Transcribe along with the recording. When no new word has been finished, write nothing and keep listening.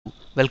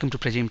Welcome to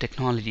Prajim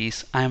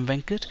Technologies. I am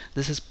Venkat.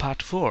 This is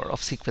part 4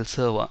 of SQL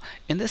Server.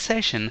 In this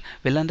session,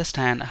 we'll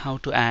understand how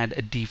to add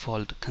a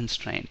default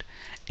constraint.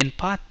 In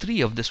part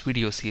 3 of this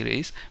video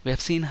series, we have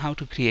seen how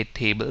to create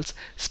tables.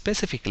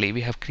 Specifically,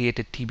 we have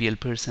created TBL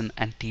person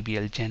and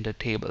TBL gender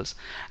tables.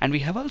 And we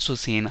have also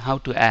seen how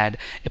to add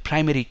a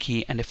primary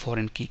key and a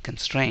foreign key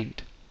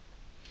constraint.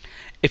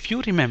 If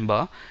you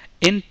remember,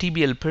 in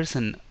TBL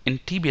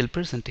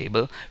person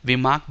table, we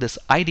mark this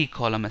ID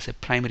column as a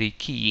primary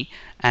key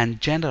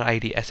and gender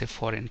ID as a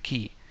foreign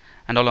key.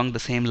 And along the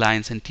same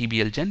lines in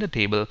TBL gender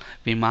table,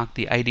 we mark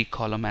the ID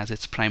column as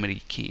its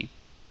primary key.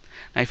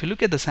 Now if you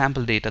look at the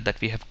sample data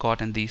that we have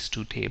got in these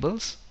two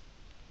tables,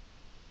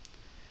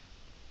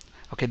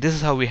 okay, this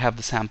is how we have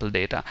the sample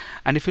data.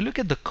 And if you look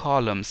at the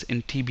columns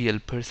in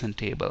TBL person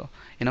table,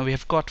 we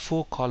have got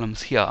 4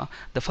 columns here.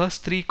 The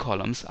first 3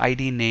 columns,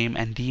 ID, name,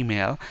 and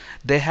email,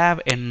 they have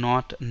a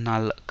not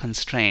null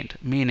constraint,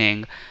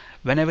 meaning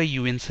whenever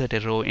you insert a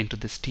row into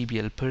this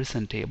TBL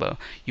person table,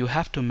 you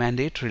have to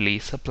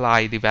mandatorily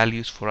supply the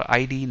values for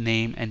ID,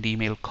 name, and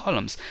email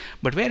columns.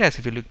 But whereas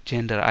if you look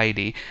gender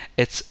ID,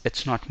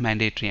 it's not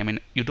mandatory. I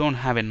mean, you don't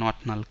have a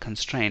not null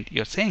constraint.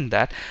 You're saying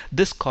that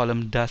this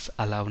column does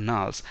allow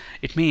nulls.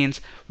 It means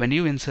when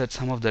you insert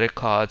some of the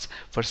records,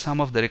 for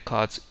some of the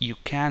records you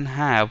can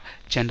have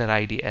gender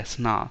ID as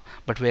null,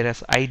 but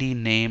whereas ID,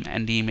 name,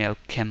 and email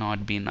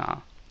cannot be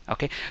null.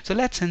 Okay, so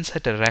let's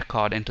insert a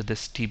record into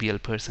this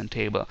TBL person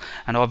table,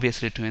 and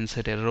obviously to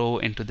insert a row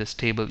into this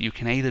table you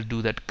can either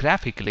do that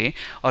graphically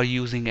or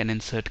using an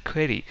insert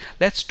query.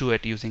 Let's do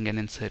it using an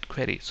insert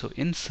query. So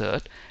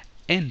insert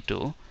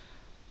into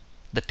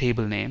the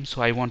table name.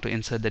 So I want to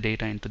insert the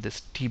data into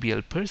this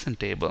TBL person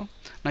table.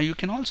 Now you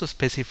can also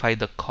specify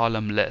the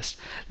column list.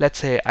 Let's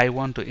say I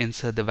want to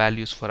insert the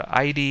values for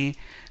ID,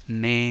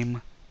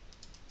 name,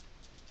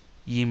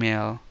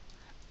 email,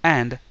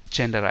 and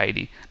gender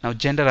ID. Now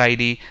gender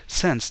ID,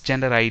 since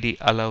gender ID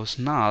allows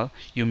null,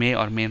 you may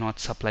or may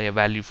not supply a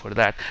value for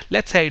that.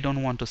 Let's say I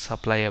don't want to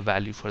supply a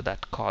value for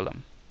that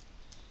column.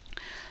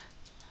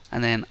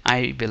 And then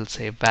I will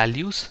say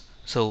values.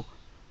 So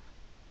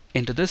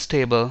into this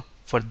table,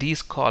 for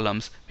these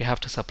columns, we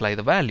have to supply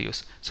the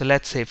values. So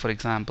let's say, for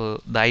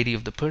example, the ID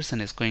of the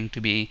person is going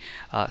to be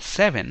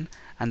 7,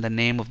 and the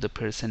name of the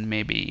person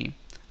may be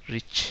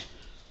Rich,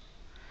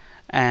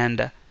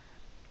 and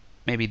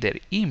maybe their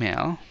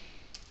email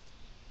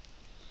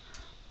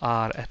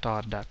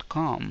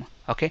r@r.com.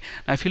 Okay,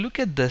 now if you look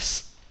at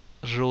this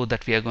row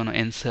that we are going to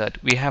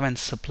insert, we haven't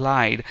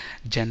supplied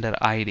gender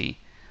ID,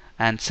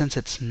 and since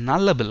it's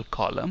nullable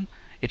column,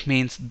 it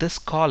means this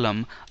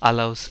column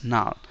allows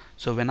null.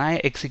 So when I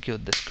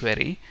execute this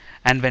query,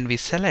 and when we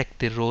select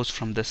the rows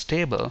from this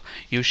table,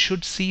 you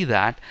should see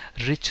that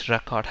Rich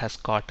record has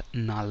got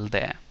null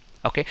there.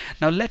 Okay,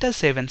 now let us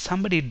say when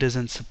somebody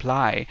doesn't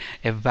supply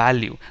a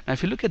value. Now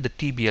if you look at the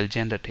TBL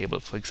gender table,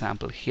 for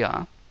example,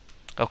 here,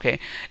 okay,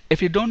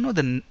 if you don't know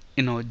the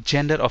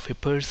gender of a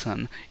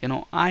person,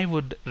 I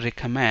would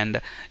recommend,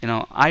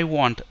 I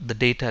want the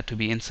data to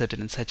be inserted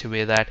in such a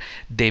way that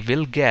they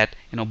will get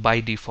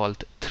by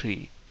default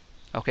 3.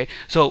 Okay,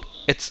 so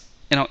it's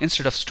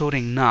instead of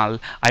storing null,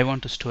 I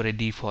want to store a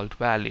default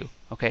value.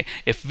 Okay,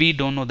 if we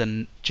don't know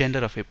the gender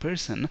of a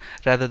person,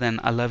 rather than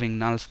allowing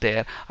nulls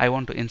there, I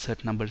want to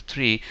insert number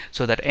 3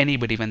 so that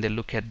anybody, when they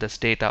look at this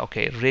data,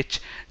 okay, Rich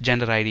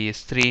gender ID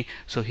is 3,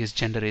 so his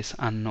gender is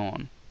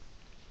unknown.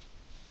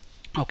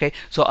 Okay,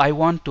 so I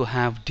want to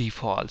have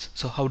defaults.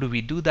 So how do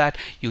we do that?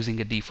 Using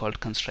a default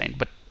constraint.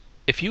 But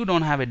if you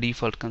don't have a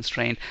default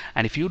constraint,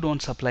 and if you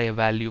don't supply a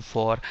value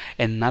for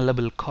a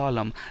nullable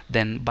column,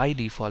 then by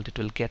default it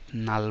will get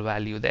null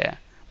value there.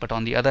 But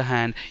on the other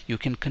hand, you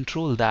can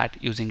control that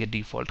using a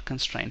default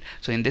constraint.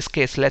 So in this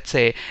case, let's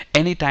say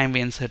anytime we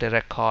insert a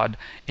record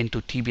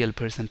into TBL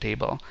person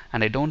table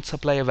and I don't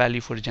supply a value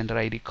for gender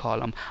ID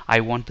column, I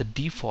want the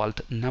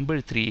default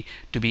number 3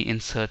 to be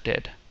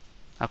inserted.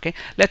 Okay,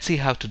 let's see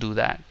how to do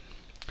that.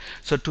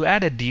 So to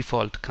add a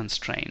default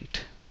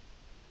constraint,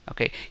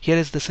 okay, here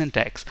is the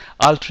syntax: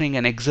 altering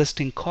an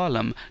existing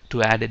column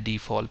to add a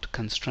default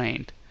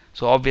constraint.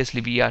 So obviously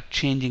we are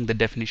changing the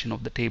definition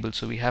of the table,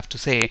 so we have to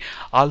say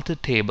alter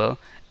table,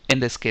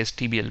 in this case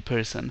TBL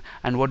person,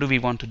 and what do we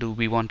want to do?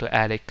 We want to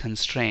add a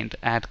constraint,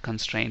 add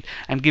constraint,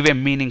 and give a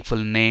meaningful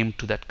name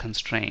to that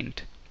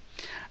constraint,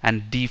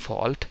 and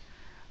default,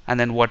 and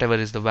then whatever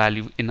is the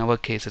value. In our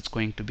case, it's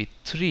going to be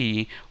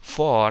 3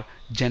 for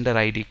gender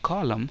ID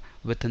column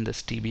within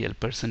this TBL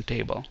person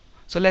table.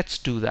 So let's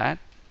do that.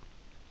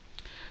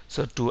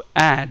 So to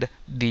add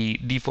the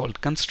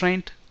default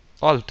constraint,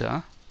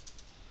 alter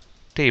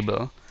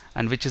table,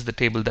 and which is the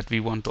table that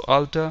we want to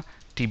alter?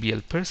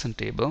 TBL person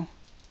table.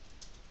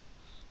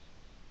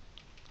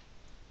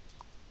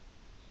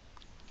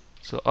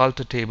 So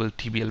alter table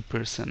TBL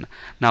person.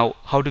 Now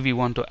how do we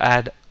want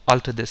to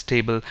alter this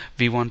table?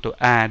 We want to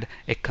add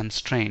a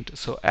constraint.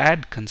 So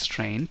add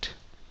constraint,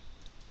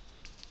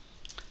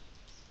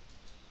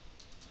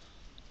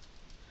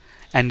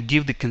 and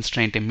give the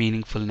constraint a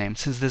meaningful name.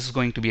 Since this is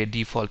going to be a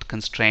default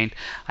constraint,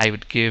 I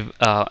would give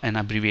an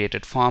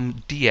abbreviated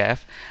form df,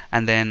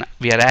 and then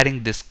we are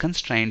adding this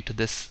constraint to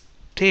this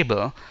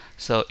table,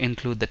 so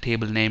include the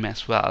table name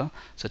as well,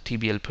 so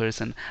tbl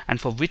person.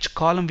 And for which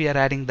column we are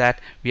adding that?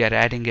 We are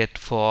adding it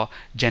for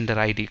gender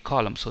ID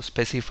column, so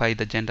specify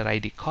the gender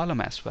ID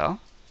column as well.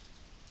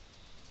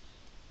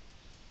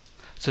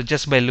 So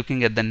just by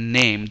looking at the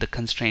name, the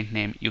constraint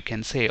name, you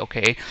can say,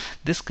 okay,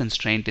 this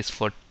constraint is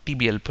for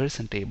TBL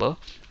person table,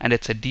 and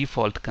it's a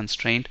default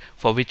constraint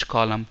for which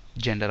column?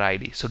 Gender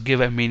ID. So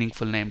give a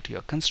meaningful name to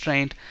your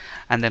constraint,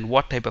 and then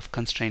what type of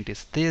constraint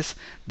is this?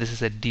 This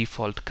is a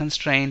default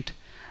constraint,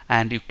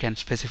 and you can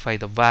specify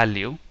the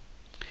value.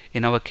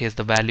 In our case,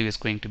 the value is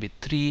going to be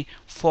 3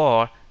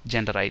 for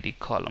gender ID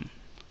column.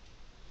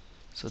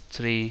 So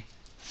 3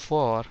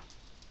 for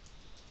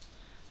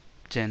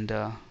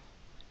gender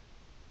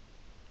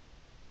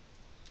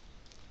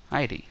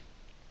ID.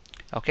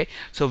 Okay,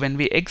 so when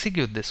we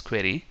execute this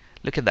query,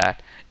 look at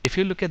that. If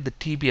you look at the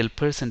TBL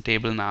person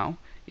table now,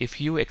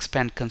 if you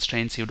expand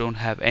constraints, you don't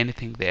have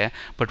anything there,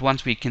 but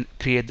once we can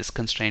create this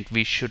constraint,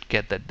 we should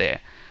get that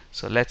there.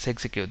 So let's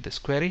execute this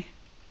query.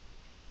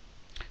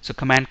 So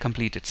command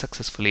completed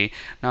successfully.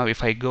 Now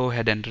if I go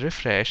ahead and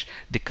refresh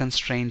the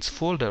constraints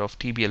folder of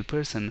TBL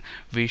person,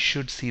 we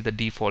should see the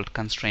default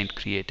constraint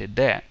created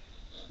there.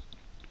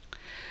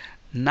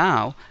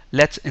 Now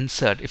let's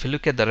insert. If you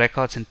look at the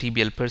records in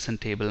TBL person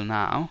table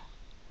now,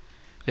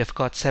 we've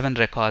got 7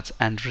 records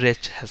and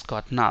rich has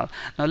got null.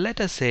 Now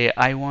let us say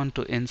I want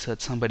to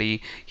insert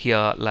somebody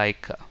here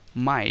like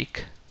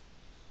Mike,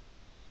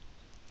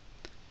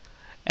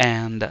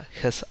 and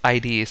his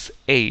ID is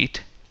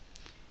 8,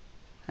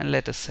 and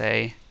let us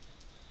say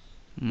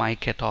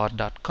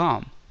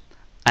mike@or.com.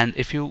 And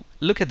if you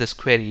look at this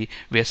query,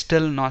 we are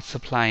still not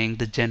supplying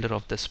the gender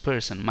of this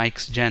person,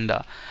 Mike's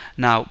gender.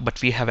 Now,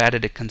 but we have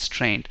added a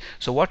constraint.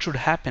 So what should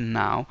happen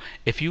now?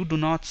 If you do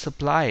not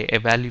supply a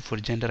value for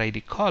gender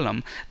ID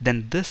column,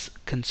 then this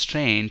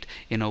constraint,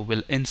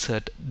 will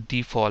insert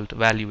default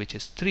value, which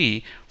is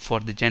 3 for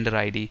the gender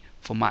ID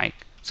for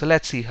Mike. So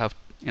let's see how,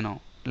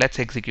 let's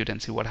execute and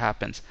see what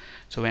happens.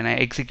 So when I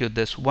execute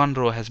this, one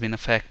row has been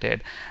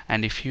affected,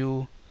 and if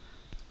you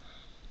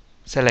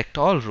select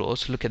all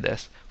rows, look at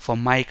this. For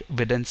Mike,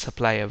 we didn't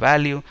supply a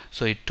value,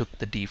 so it took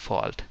the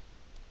default.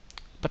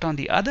 But on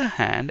the other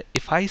hand,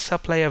 if I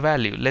supply a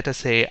value, let us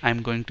say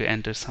I'm going to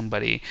enter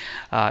somebody,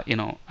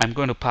 I'm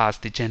going to pass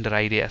the gender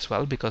ID as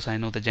well, because I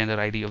know the gender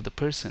ID of the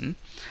person.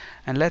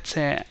 And let's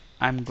say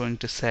I'm going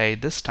to say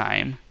this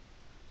time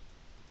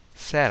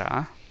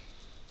Sarah.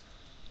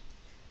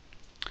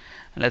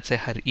 Let's say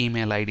her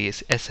email ID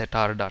is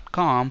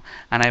s@r.com,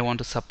 and I want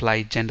to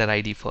supply gender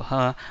ID for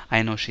her.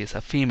 I know she is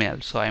a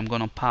female, so I'm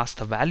going to pass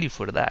the value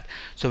for that.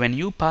 So when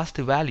you pass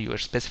the value, you're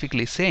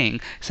specifically saying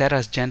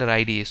Sarah's gender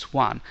ID is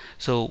 1.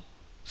 So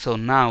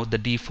now the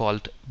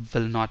default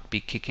will not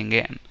be kicking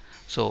in.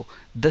 So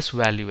this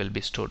value will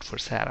be stored for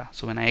Sarah.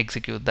 So when I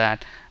execute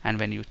that, and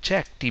when you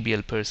check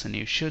TBL person,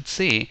 you should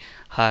see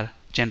her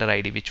gender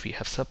ID which we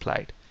have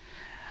supplied.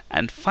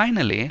 And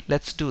finally,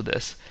 let's do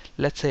this.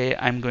 Let's say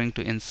I'm going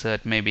to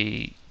insert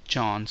maybe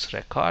John's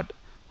record,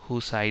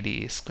 whose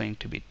ID is going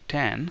to be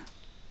 10.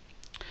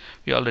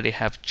 We already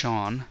have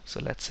John, so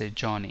let's say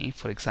Johnny,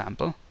 for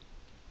example.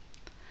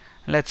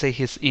 Let's say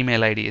his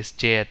email ID is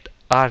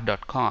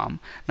j@r.com.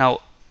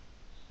 Now,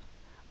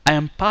 I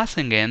am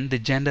passing in the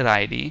gender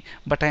ID,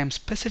 but I am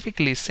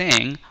specifically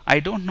saying I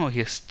don't know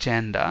his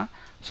gender,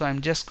 so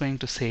I'm just going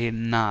to say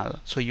null.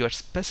 So you are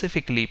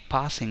specifically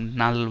passing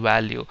null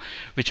value,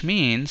 which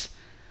means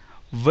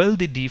will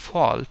the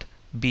default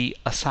be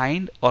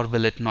assigned or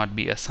will it not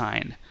be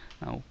assigned?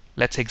 Now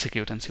let's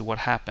execute and see what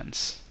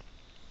happens.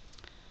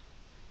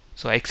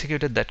 So I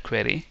executed that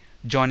query.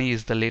 Johnny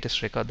is the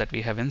latest record that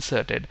we have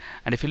inserted,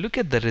 and if you look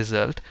at the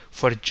result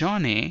for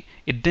Johnny,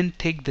 it didn't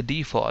take the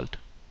default.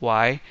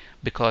 Why?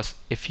 Because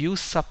if you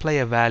supply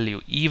a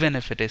value, even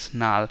if it is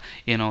null,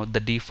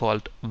 the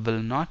default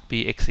will not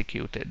be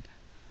executed.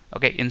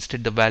 Okay,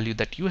 instead the value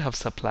that you have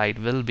supplied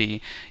will be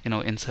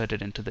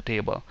inserted into the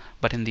table.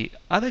 But in the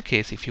other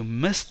case, if you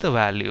miss the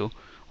value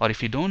or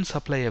if you don't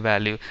supply a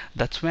value,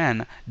 that's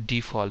when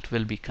default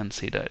will be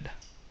considered.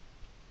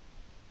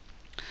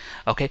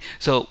 Okay,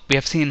 so we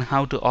have seen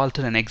how to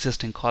alter an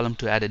existing column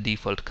to add a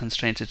default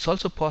constraint. It's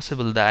also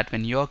possible that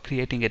when you're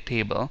creating a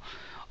table,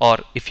 or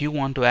if you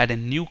want to add a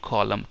new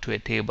column to a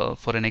table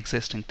for an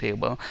existing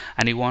table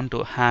and you want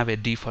to have a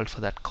default for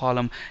that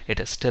column,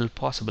 it is still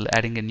possible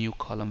adding a new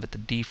column with the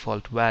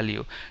default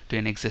value to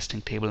an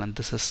existing table. And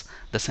this is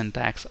the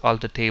syntax: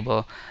 alter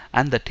table,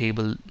 and the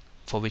table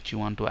for which you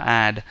want to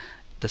add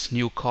this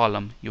new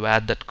column. You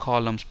add that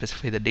column,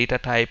 specify the data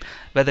type,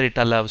 whether it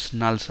allows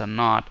nulls or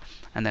not,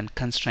 and then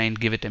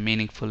constraint, give it a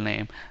meaningful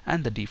name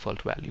and the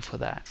default value for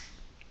that.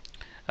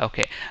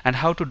 Okay, and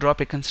how to drop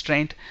a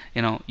constraint?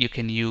 You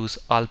can use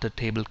alter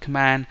table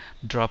command,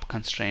 drop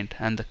constraint,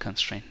 and the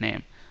constraint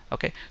name.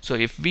 Okay, so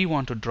if we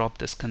want to drop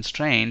this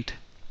constraint,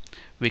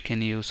 we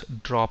can use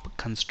drop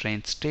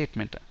constraint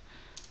statement.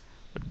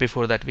 But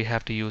before that we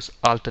have to use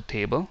alter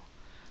table.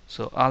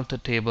 So alter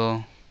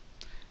table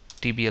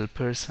tbl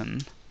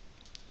person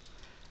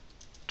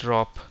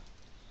drop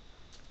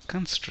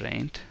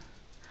constraint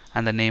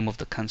and the name of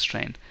the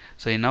constraint.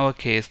 So in our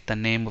case the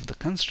name of the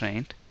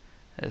constraint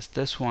is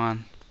this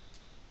one.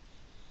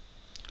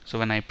 So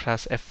when I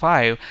press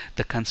F5,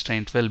 the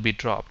constraint will be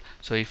dropped.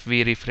 So if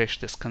we refresh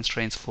this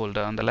constraints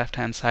folder on the left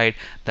hand side,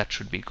 that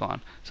should be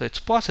gone. So it's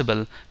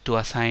possible to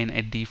assign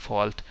a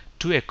default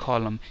to a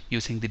column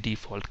using the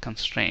default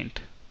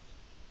constraint.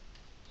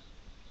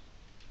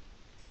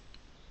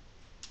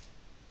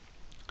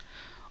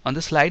 On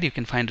the slide, you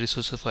can find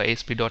resources for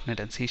ASP.NET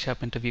and C#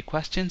 interview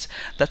questions.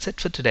 That's it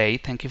for today.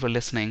 Thank you for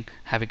listening.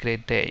 Have a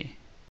great day.